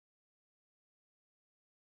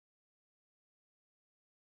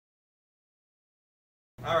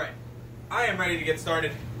All right, I am ready to get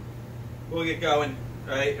started. We'll get going,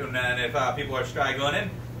 right? And then if people are straggling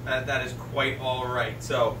in, that is quite all right.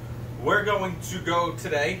 So we're going to go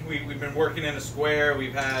today. We've been working in a square.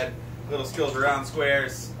 We've had little skills around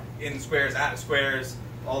squares, in squares, out of squares,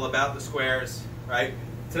 all about the squares, right?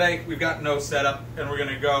 Today we've got no setup, and we're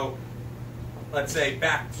going to go, let's say,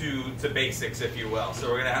 back to basics, if you will. So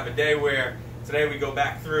we're going to have a day where today we go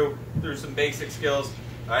back through some basic skills.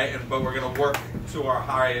 Right, but we're going to work to our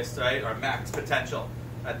highest, right, our max potential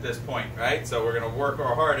at this point, right? So we're going to work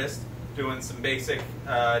our hardest doing some basic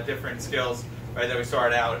different skills, right, that we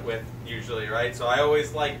start out with usually, right? So I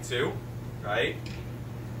always like to, right,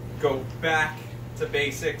 go back to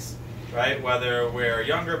basics, right, whether we're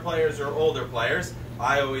younger players or older players.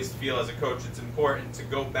 I always feel as a coach it's important to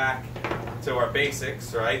go back to our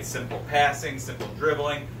basics, right? Simple passing, simple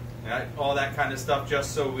dribbling, right? All that kind of stuff,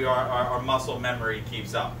 just so our muscle memory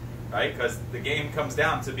keeps up, right? Because the game comes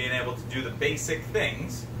down to being able to do the basic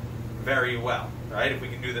things very well, right? If we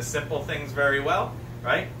can do the simple things very well,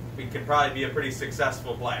 right, we can probably be a pretty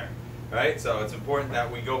successful player, right? So it's important that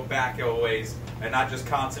we go back always and not just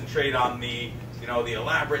concentrate on the, you know, the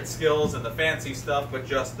elaborate skills and the fancy stuff, but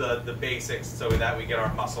just the basics, so that we get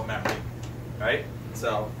our muscle memory, right?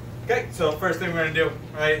 So. Okay, so first thing we're going to do,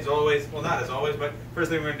 right, as always, well, not as always, but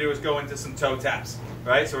first thing we're going to do is go into some toe taps,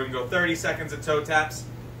 right? So we're going to go 30 seconds of toe taps,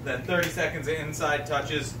 then 30 seconds of inside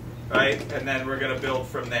touches, right? And then we're going to build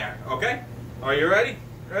from there, okay? Are you ready?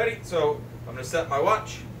 Ready? So I'm going to set my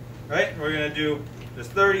watch, right? And we're going to do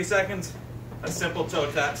just 30 seconds of simple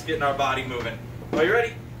toe taps, getting our body moving. Are you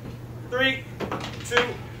ready? 3, 2,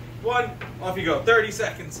 1, off you go. 30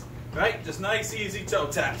 seconds, right? Just nice, easy toe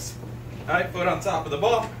taps. All right, foot on top of the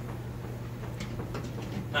ball.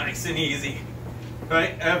 Nice and easy,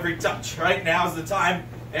 right? Every touch, right? Now's the time,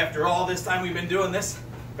 after all this time we've been doing this,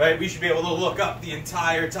 right? We should be able to look up the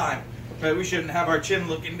entire time, right? We shouldn't have our chin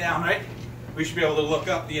looking down, right? We should be able to look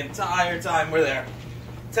up the entire time we're there.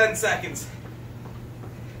 10 seconds.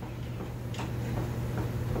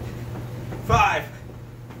 5,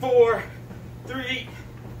 4, 3,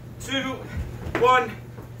 2, 1,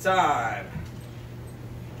 time.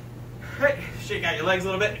 Right, shake out your legs a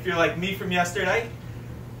little bit if you're like me from yesterday.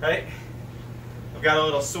 Right? I've got a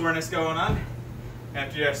little soreness going on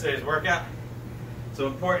after yesterday's workout. So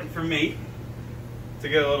important for me to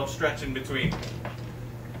get a little stretch in between.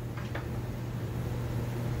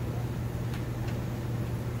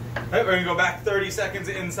 Right, we're going to go back 30 seconds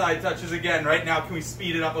of inside touches again. Right now, can we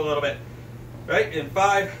speed it up a little bit? Right, in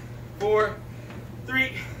 5, 4,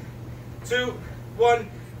 3, 2, 1,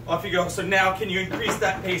 off you go. So now can you increase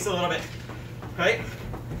that pace a little bit? Right?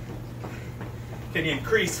 Can you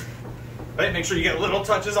increase? Right? Make sure you get little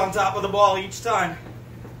touches on top of the ball each time.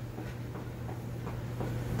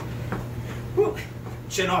 Woo.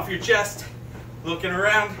 Chin off your chest. Looking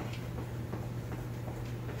around.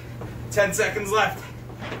 10 seconds left.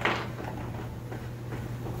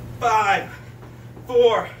 5,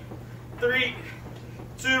 4, 3,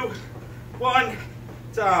 2, 1,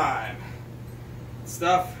 time.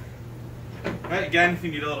 Stuff. Right, again, if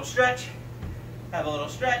you need a little stretch, have a little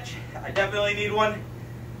stretch. I definitely need one.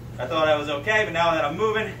 I thought I was okay, but now that I'm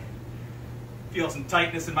moving, feel some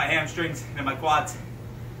tightness in my hamstrings and my quads.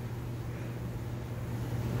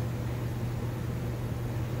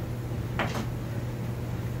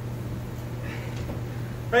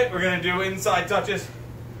 Right, we're gonna do inside touches.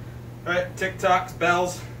 Right, tick-tocks,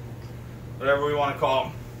 bells, whatever we want to call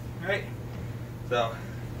them. Right, so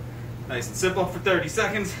nice and simple for 30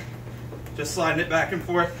 seconds. Just sliding it back and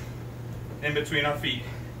forth in between our feet,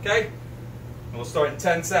 okay? And we'll start in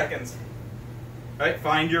 10 seconds. Right,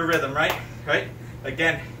 find your rhythm, right? Right,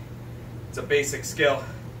 again, it's a basic skill,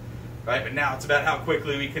 right? But now it's about how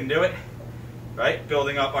quickly we can do it, right?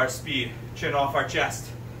 Building up our speed, chin off our chest.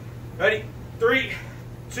 Ready? 3,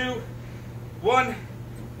 2, 1,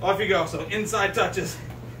 off you go. So inside touches,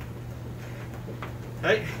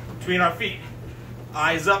 right? Between our feet,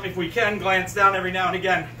 eyes up if we can, glance down every now and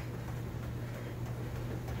again.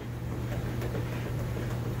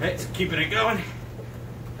 Right, so keeping it going.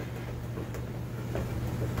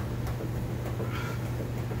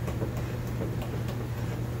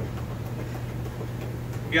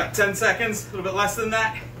 You got 10 seconds, a little bit less than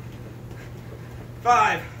that.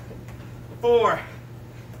 5, 4,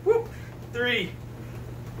 whoop, 3,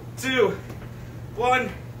 2, 1,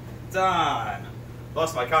 time.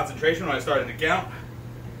 Lost my concentration when I started to count.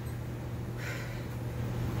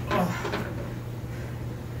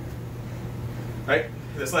 Right,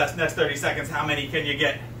 this next 30 seconds, how many can you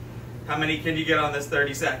get? How many can you get on this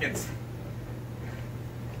 30 seconds?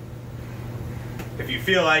 If you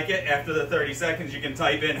feel like it, after the 30 seconds, you can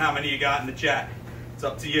type in how many you got in the chat. It's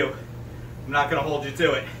up to you. I'm not going to hold you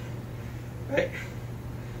to it. Right?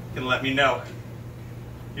 You can let me know.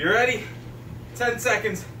 You ready? 10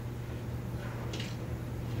 seconds.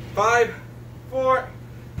 5, 4,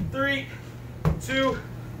 3, 2,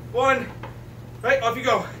 1. Right, off you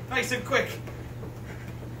go. Nice and quick.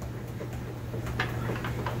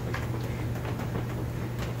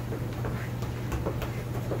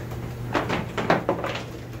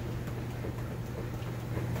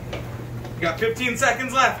 You got 15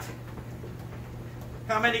 seconds left.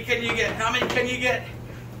 How many can you get? How many can you get?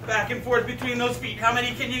 Back and forth between those feet. How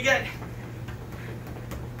many can you get?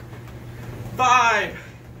 5,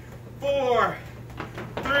 4,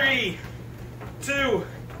 3, 2,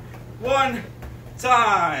 1,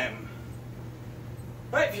 time.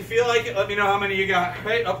 Right, if you feel like it, let me know how many you got.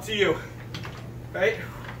 Right, up to you. Right?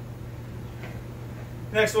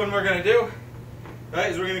 Next one we're gonna do, right,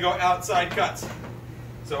 is we're gonna go outside cuts.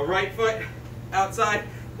 So right foot, outside,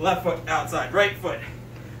 left foot, outside. Right foot,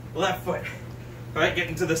 left foot. Right,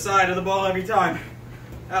 getting to the side of the ball every time.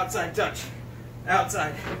 Outside touch,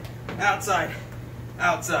 outside, outside,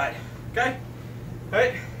 outside. Okay?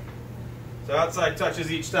 Right? So outside touches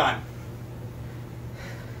each time.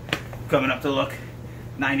 Coming up to look.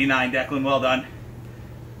 99, Declan, well done.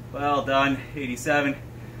 Well done, 87.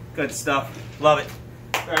 Good stuff, love it.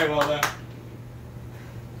 Very well done.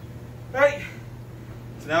 Right?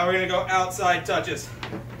 So now we're gonna go outside touches.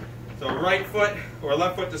 So right foot or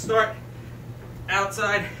left foot to start.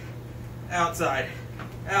 Outside, outside,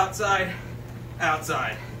 outside,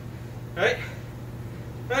 outside. Right?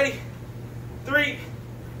 Ready? 3,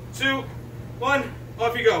 2, 1,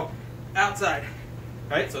 off you go. Outside.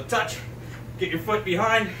 Right? So touch. Get your foot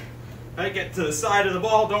behind. Right? Get to the side of the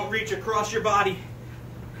ball. Don't reach across your body.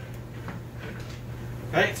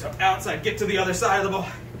 Right? So outside. Get to the other side of the ball.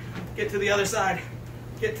 Get to the other side.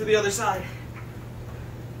 Get to the other side.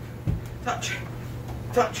 Touch.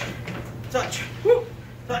 Touch. Touch. Woo.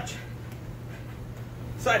 Touch.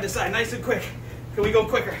 Side to side. Nice and quick. Can we go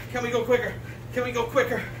quicker? Can we go quicker? Can we go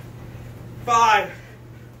quicker? 5,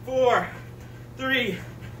 4, 3,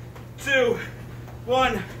 2,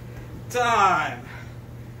 1, time.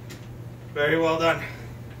 Very well done.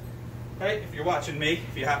 Right, if you're watching me,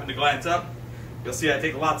 if you happen to glance up, you'll see I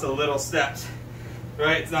take lots of little steps.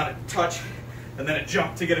 Right, it's not a touch and then a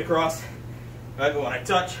jump to get across. Right, but when I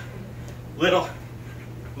touch, little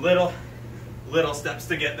steps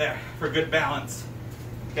to get there for good balance.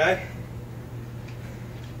 Okay?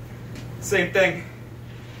 Same thing,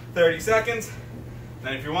 30 seconds.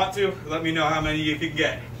 And if you want to, let me know how many you can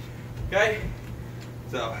get. Okay?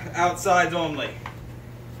 So, outsides only.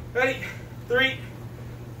 Ready? 3,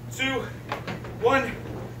 2, 1,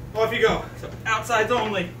 off you go. So, outsides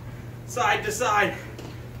only, side to side.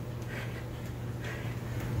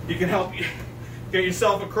 You can help get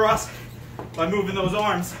yourself across by moving those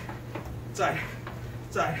arms. Side,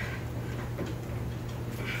 side.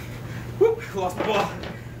 Whoop, lost my ball.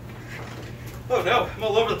 Oh no, I'm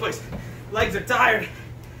all over the place. Legs are tired.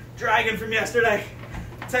 Dragging from yesterday.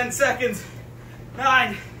 10 seconds.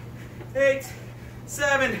 9, 8,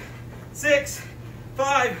 7, 6,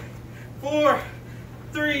 5, 4,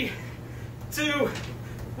 3, 2,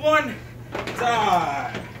 1,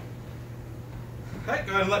 time. Alright,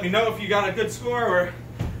 go ahead and let me know if you got a good score or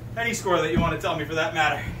any score that you want to tell me for that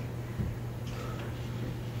matter.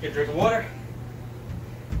 Get a drink of water.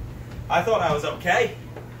 I thought I was okay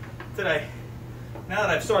today. Now that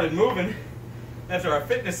I've started moving after our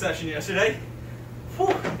fitness session yesterday,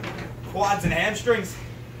 whew, quads and hamstrings.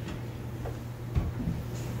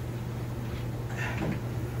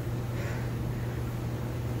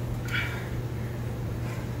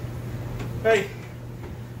 Ready?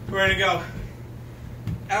 We're gonna go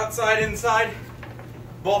outside, inside,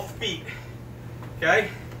 both feet. Okay?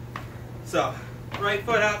 So, right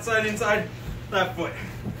foot outside, inside, left foot.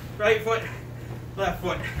 Right foot, left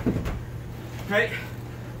foot. Right?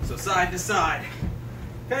 So side to side.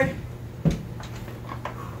 Okay?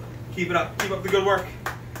 Keep it up. Keep up the good work.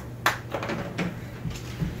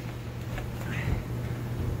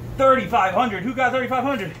 3,500. Who got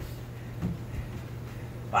 3,500?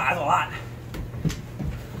 Wow, that's a lot.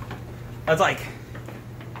 That's like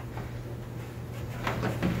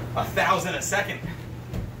 1,000 a second.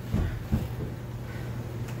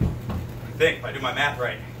 I think, if I do my math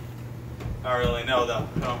right. I don't really know though.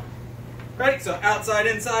 No. Right, so outside,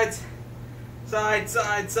 inside, side,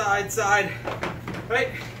 side, side, side. Right?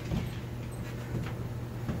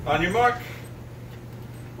 On your mark.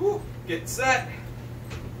 Woo. Get set.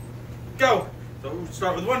 Go. So we'll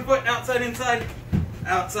start with one foot, outside, inside,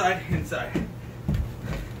 outside, inside.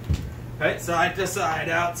 Right, side to side,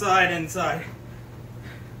 outside, inside.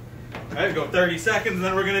 All right, go 30 seconds, and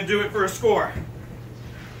then we're gonna do it for a score.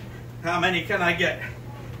 How many can I get?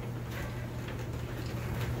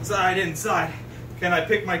 Side, inside. Can I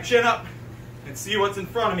pick my chin up and see what's in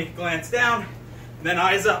front of me? Glance down, and then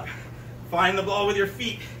eyes up. Find the ball with your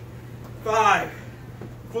feet. 5,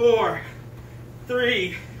 4,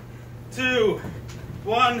 3, 2,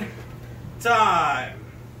 1, time.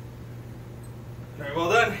 Very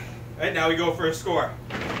well done. Right, now we go for a score.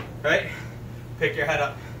 Right, pick your head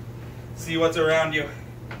up. See what's around you.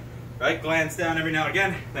 Right, glance down every now and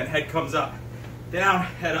again, then head comes up. Down,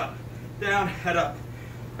 head up. Down, head up.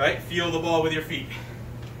 Right, feel the ball with your feet.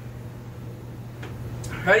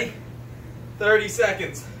 Ready? 30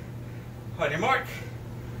 seconds. On your mark,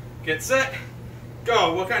 get set,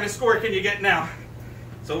 go. What kind of score can you get now?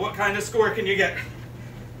 So what kind of score can you get?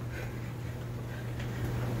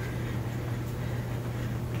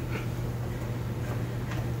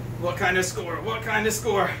 What kind of score? What kind of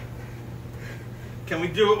score? Can we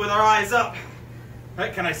do it with our eyes up?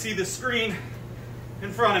 Right? Can I see the screen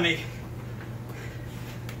in front of me?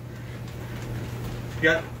 You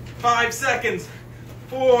got 5 seconds.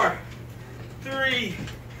 4, 3,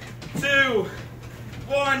 2,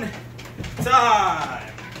 1,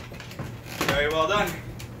 time. Very well done.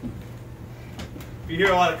 If you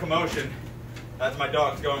hear a lot of commotion, that's my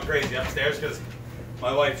dog's going crazy upstairs because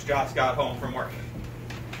my wife just got home from work.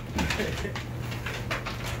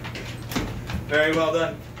 Very well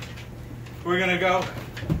done. We're gonna go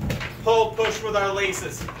pull, push with our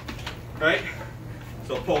laces, right?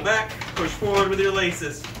 So pull back, push forward with your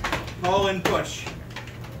laces. Pull and push,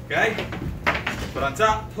 okay? Put on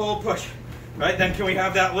top, pull, push. Right, then can we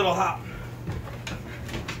have that little hop?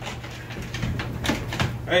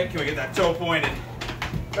 Right, can we get that toe pointed?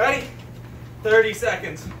 Ready? 30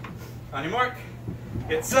 seconds. On your mark,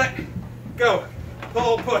 get set, go.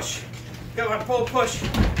 Pull, push. Go on, pull, push.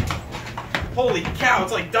 Holy cow,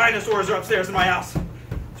 it's like dinosaurs are upstairs in my house.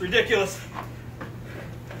 It's ridiculous.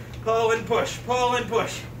 Pull and push, pull and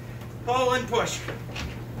push. Pull and push.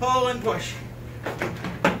 Pull and push.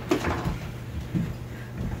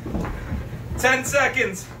 10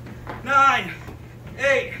 seconds. 9,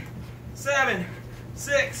 8, 7,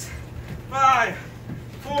 6, 5,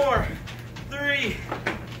 4, 3,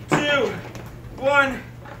 2, 1,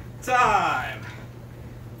 time.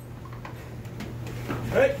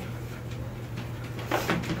 Right.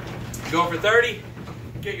 Go for 30,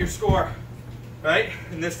 get your score. Right?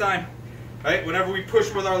 And this time, right, whenever we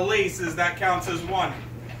push with our laces, that counts as 1.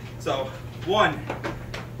 So 1,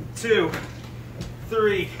 2,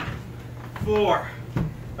 3, 4.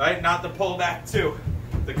 Right? Not the pull back 2.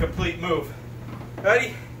 The complete move.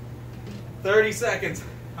 Ready? 30 seconds.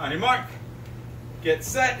 On your mark. Get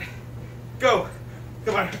set. Go.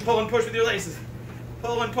 Come on. Pull and push with your laces.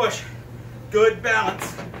 Pull and push. Good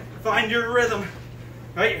balance. Find your rhythm.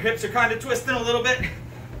 Right? Your hips are kind of twisting a little bit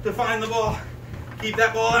to find the ball. Keep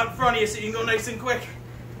that ball out in front of you so you can go nice and quick.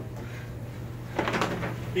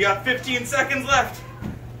 You got 15 seconds left.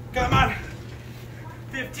 Come on.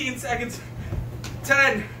 15 seconds.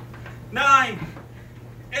 10, 9,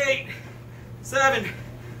 8, 7,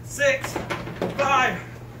 6, 5,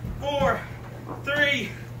 4, 3,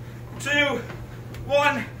 2,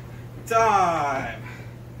 1, time.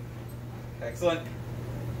 Excellent.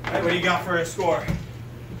 All right, what do you got for a score?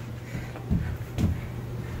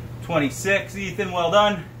 26, Ethan, well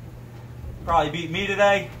done. Probably beat me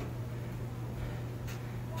today.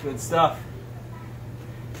 Good stuff.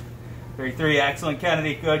 33, excellent,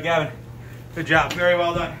 Kennedy. Good, Gavin. Good job, very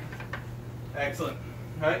well done. Excellent,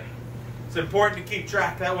 right? It's important to keep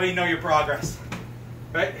track, that way you know your progress,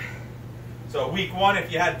 right? So week 1,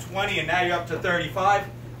 if you had 20 and now you're up to 35,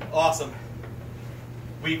 awesome.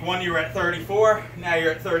 Week 1, you were at 34, now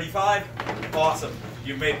you're at 35, awesome.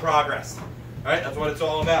 You've made progress, right? That's what it's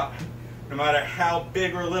all about. No matter how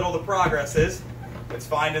big or little the progress is, it's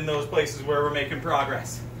finding those places where we're making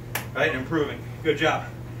progress, right? And improving. Good job.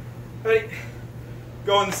 Right?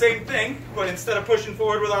 Going the same thing, but instead of pushing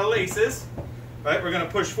forward with our laces, right, we're going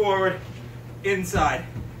to push forward inside.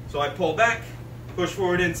 So I pull back, push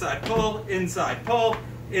forward inside, pull, inside, pull,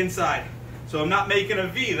 inside. So I'm not making a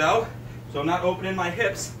V though, so I'm not opening my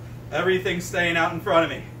hips. Everything's staying out in front of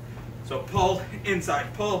me. So pull, inside,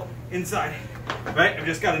 right? I've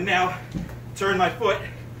just got to now turn my foot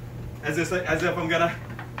as if I'm going to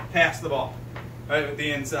pass the ball, right, with the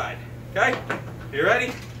inside. Okay? You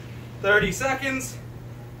ready? 30 seconds.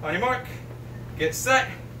 On your mark. Get set.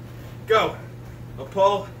 Go. A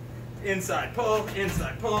pull, inside, pull,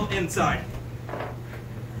 inside, pull, inside.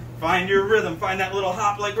 Find your rhythm. Find that little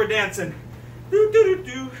hop like we're dancing. Do, do, do,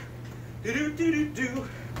 do. Do-do-do-do-do.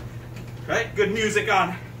 Right? Good music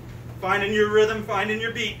on. Finding your rhythm, finding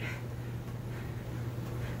your beat.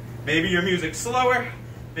 Maybe your music's slower,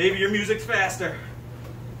 maybe your music's faster.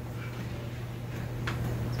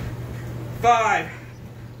 5,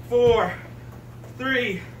 4,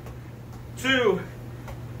 3, 2,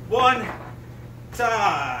 1,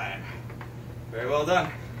 time. Very well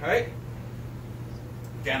done. All right?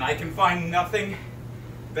 Again, I can find nothing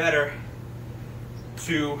better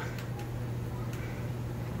to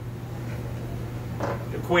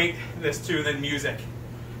equate this to than music.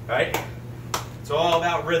 All right? It's all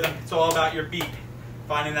about rhythm. It's all about your beat.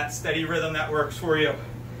 Finding that steady rhythm that works for you.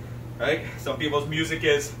 Right? Some people's music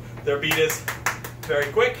is, their beat is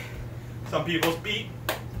very quick. Some people's beat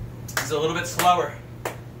is a little bit slower.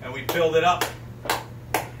 And we build it up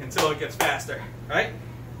until it gets faster. Right?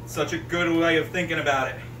 Such a good way of thinking about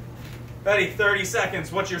it. Ready? 30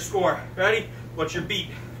 seconds. What's your score? Ready? What's your beat?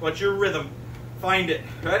 What's your rhythm? Find it.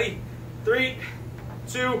 Ready? 3,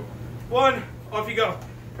 2, 1. Off you go.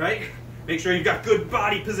 Right? Make sure you've got good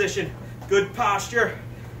body position, good posture,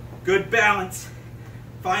 good balance.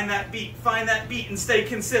 Find that beat and stay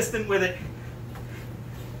consistent with it.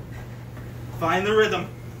 Find the rhythm.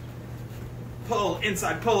 Pull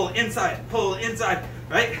inside, pull inside, pull inside,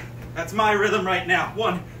 right? That's my rhythm right now.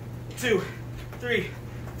 1, 2, 3,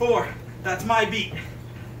 4. That's my beat.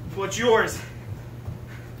 What's yours?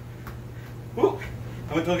 Woo.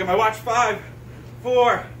 I went to look at my watch. 5,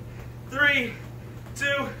 4, 3, 2,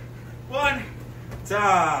 1,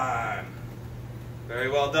 time. Very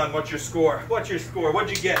well done. What's your score? What's your score? What'd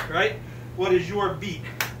you get, right? What is your beat?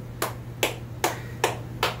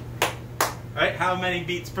 Right? How many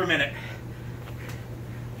beats per minute?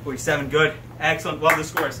 47, good. Excellent. Love the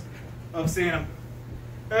scores. Love seeing them.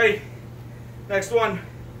 Alright, next one.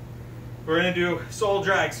 We're gonna do soul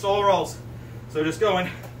drags, soul rolls. So just going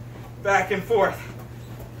back and forth.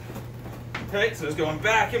 Okay, so just going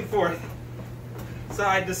back and forth.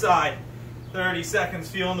 Side to side, 30 seconds,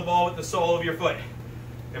 feeling the ball with the sole of your foot.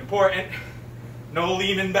 Important, no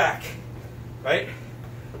leaning back, right?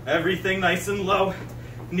 Everything nice and low,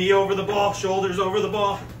 knee over the ball, shoulders over the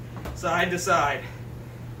ball, side to side,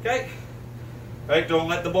 okay? Right, don't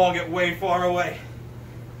let the ball get way far away,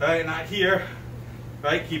 right? Not here,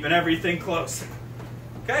 right? Keeping everything close,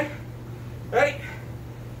 okay? Ready?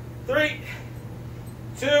 3,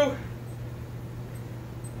 2,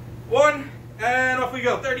 1. And off we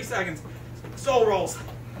go, 30 seconds. Soul rolls.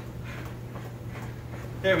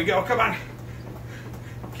 There we go, come on.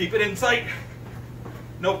 Keep it in tight.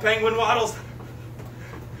 No penguin waddles.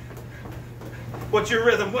 What's your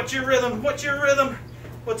rhythm? What's your rhythm? What's your rhythm?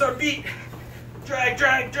 What's our beat? Drag,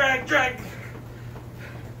 drag, drag, drag.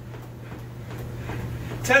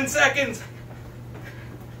 10 seconds.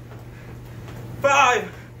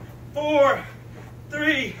 5, 4,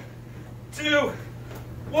 3, 2,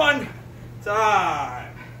 1.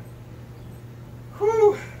 Time.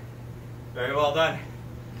 Whew. Very well done.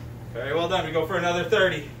 Very well done. We go for another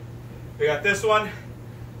 30. We got this one,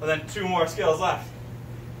 and then 2 more skills left.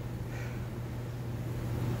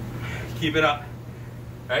 Keep it up.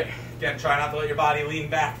 Right? Again, try not to let your body lean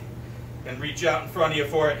back and reach out in front of you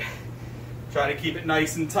for it. Try to keep it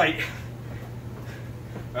nice and tight.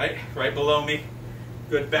 Right? Right below me.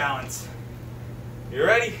 Good balance. You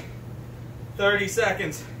ready? 30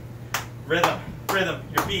 seconds. Rhythm, rhythm,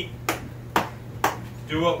 your beat.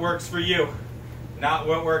 Do what works for you, not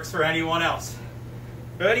what works for anyone else.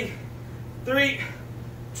 Ready? 3,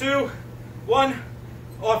 2, 1,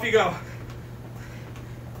 off you go.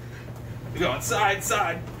 You're going side,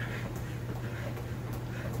 side.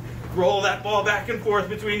 Roll that ball back and forth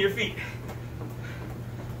between your feet.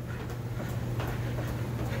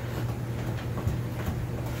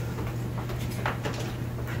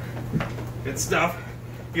 Good stuff.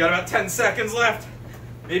 You got about 10 seconds left.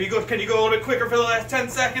 Maybe can you go a little bit quicker for the last 10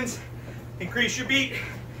 seconds? Increase your beat.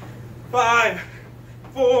 5,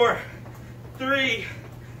 4, 3,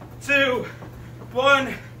 2,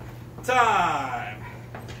 1, time.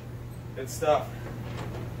 Good stuff.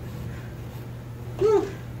 Woo.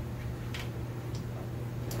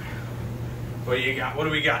 What do you got? What do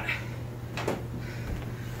we got?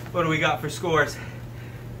 What do we got for scores?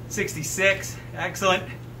 66. Excellent.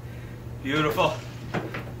 Beautiful.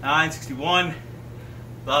 961.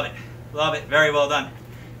 Love it. Love it. Very well done.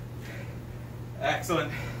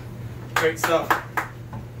 Excellent. Great stuff.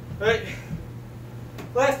 All right.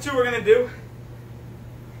 Last 2 we're going to do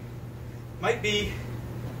might be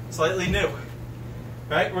slightly new.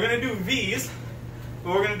 Right? We're going to do V's,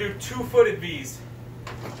 but we're going to do 2-footed V's.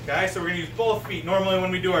 Okay? So we're going to use both feet. Normally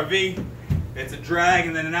when we do our V, it's a drag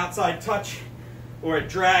and then an outside touch or a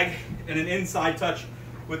drag and an inside touch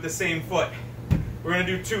with the same foot. We're going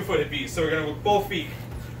to do two-footed V's, so we're going to go with both feet.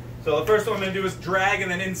 So the first one I'm going to do is drag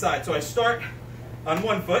and then inside. So I start on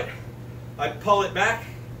one foot, I pull it back,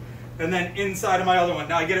 and then inside of my other one.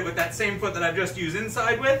 Now I get it with that same foot that I've just used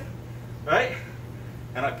inside with, right?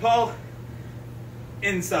 And I pull,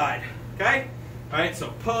 inside, okay? All right,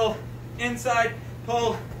 so pull, inside,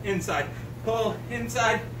 pull, inside, pull,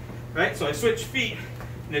 inside, right? So I switch feet,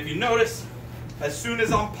 and if you notice, as soon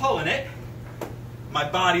as I'm pulling it, my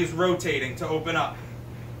body's rotating to open up.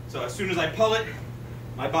 So as soon as I pull it,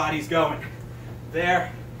 my body's going.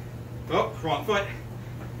 There, oh, wrong foot,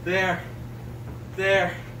 there,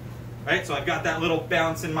 there, right? So I've got that little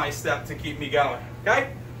bounce in my step to keep me going,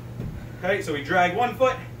 okay? Okay, so we drag one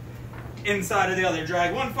foot, inside of the other,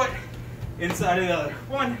 drag one foot, inside of the other,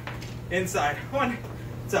 one, inside,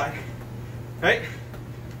 right?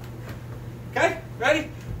 Okay, ready?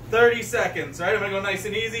 30 seconds, right? I'm gonna go nice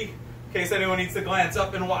and easy in case anyone needs to glance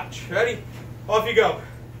up and watch. Ready? Off you go.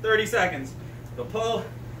 30 seconds. So pull,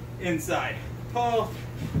 inside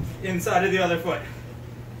of the other foot.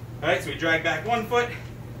 All right, so we drag back one foot,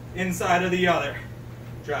 inside of the other.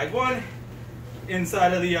 Drag one,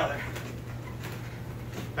 inside of the other.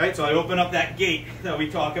 All right, so I open up that gate that we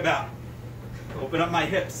talk about. Open up my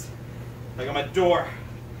hips, like I'm a door.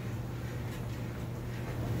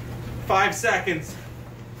 5 seconds.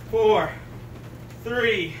 4,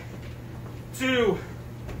 3, 2,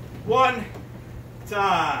 1,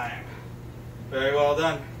 time. Very well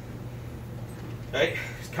done. Okay,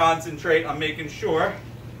 just concentrate on making sure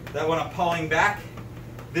that when I'm pulling back,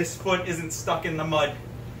 this foot isn't stuck in the mud.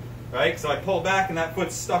 Right? So I pull back and that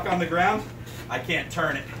foot's stuck on the ground, I can't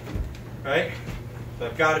turn it. Right? So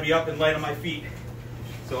I've got to be up and light on my feet.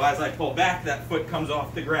 So as I pull back, that foot comes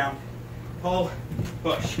off the ground. Pull,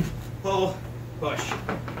 push, pull, push.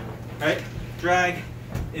 Right? Drag,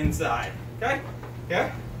 inside. Okay?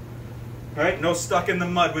 Yeah? Alright, no stuck in the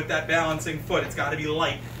mud with that balancing foot. It's got to be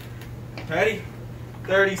light. Ready?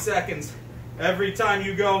 30 seconds. Every time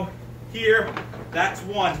you go here, that's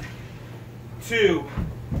 1, 2,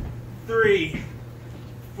 3,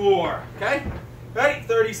 4. Okay? Ready?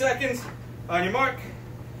 30 seconds. On your mark.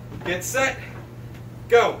 Get set.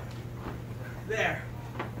 Go. There.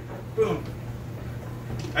 Boom.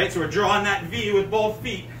 Alright, so we're drawing that V with both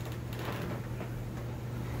feet.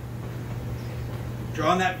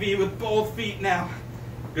 Drawing that V with both feet now.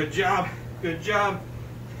 Good job. Good job.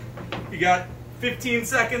 You got 15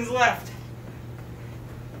 seconds left.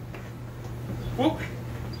 Whoop.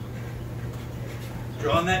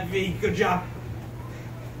 Drawing that V. Good job.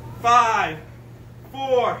 5,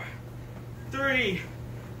 4, 3,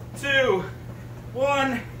 2,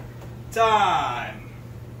 1. Time.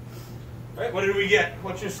 All right, what did we get?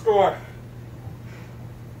 What's your score?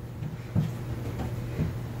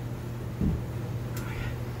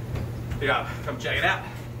 Yeah, come check it out.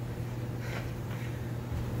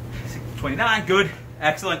 29, good,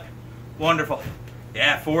 excellent, wonderful.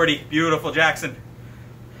 Yeah, 40, beautiful, Jackson.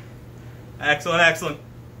 Excellent, excellent.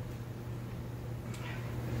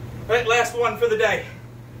 All right, last one for the day.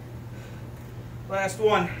 Last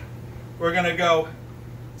one. We're gonna go,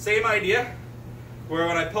 same idea, where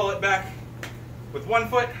when I pull it back with one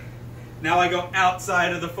foot, now I go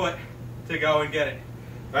outside of the foot to go and get it.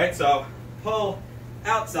 Right, so pull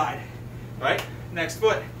outside. Right? Next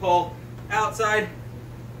foot, pull outside,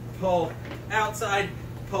 pull outside,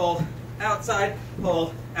 pull outside,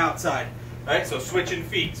 pull outside. Right? So switching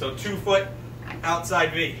feet. So 2 foot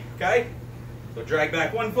outside V. Okay? So drag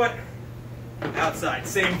back 1 foot, outside.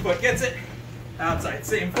 Same foot gets it. Outside.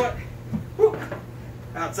 Same foot. Whoop.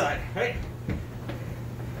 Outside. Right?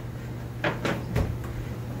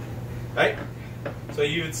 Right? So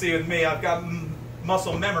you would see with me, I've got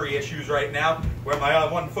muscle memory issues right now where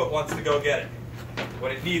my one foot wants to go get it.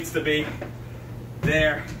 What it needs to be,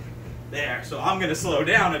 there, there. So I'm going to slow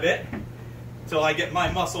down a bit until I get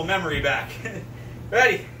my muscle memory back.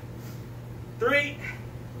 Ready? 3,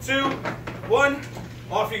 2, 1,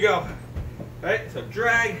 off you go. Right? So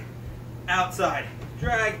drag, outside,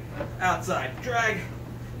 drag, outside, drag.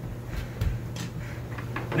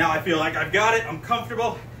 Now I feel like I've got it, I'm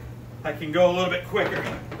comfortable. I can go a little bit quicker.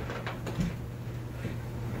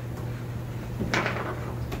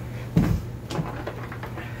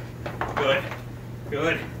 Good,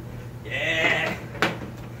 good, yeah.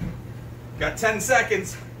 Got 10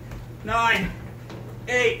 seconds. 9,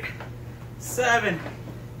 8, 7,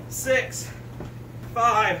 6,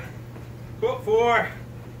 5, 4,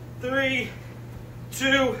 3,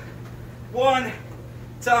 2, 1,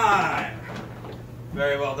 time.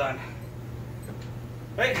 Very well done.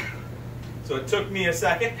 Right? So it took me a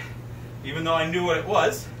second Even though I knew what it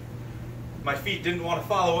was, my feet didn't want to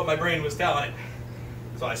follow what my brain was telling it.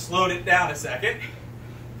 So I slowed it down a second,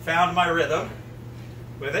 found my rhythm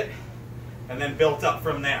with it, and then built up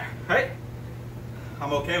from there, right?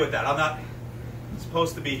 I'm okay with that. I'm not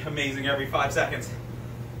supposed to be amazing every 5 seconds,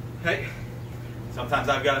 okay? Sometimes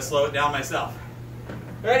I've got to slow it down myself.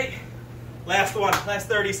 Ready? Last one, last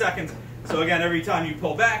 30 seconds. So again, every time you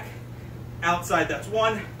pull back, outside that's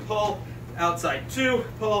 1, pull, outside 2,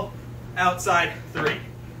 pull, outside 3.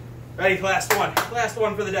 Ready? Last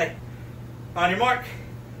one for the day. On your mark,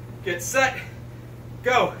 get set,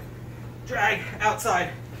 go. Drag,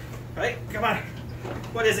 outside, right? Come on.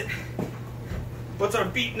 What is it? What's our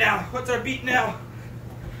beat now? What's our beat now?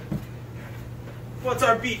 What's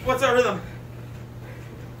our beat? What's our rhythm?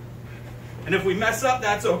 And if we mess up,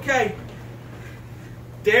 that's okay.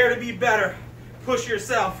 Dare to be better. Push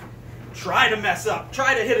yourself. Try to mess up.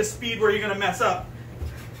 Try to hit a speed where you're going to mess up.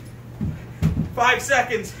 5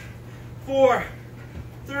 seconds. 4,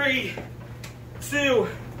 3, 2,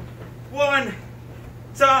 1.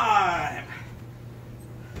 Time.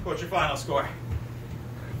 What's your final score?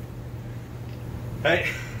 Right?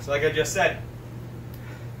 So like I just said,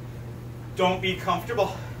 don't be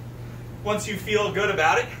comfortable. Once you feel good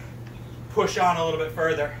about it, push on a little bit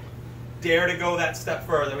further. Dare to go that step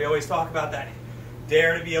further. We always talk about that.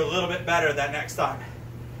 Dare to be a little bit better that next time.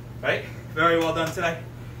 Right? Very well done today.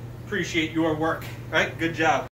 Appreciate your work. Right? Good job.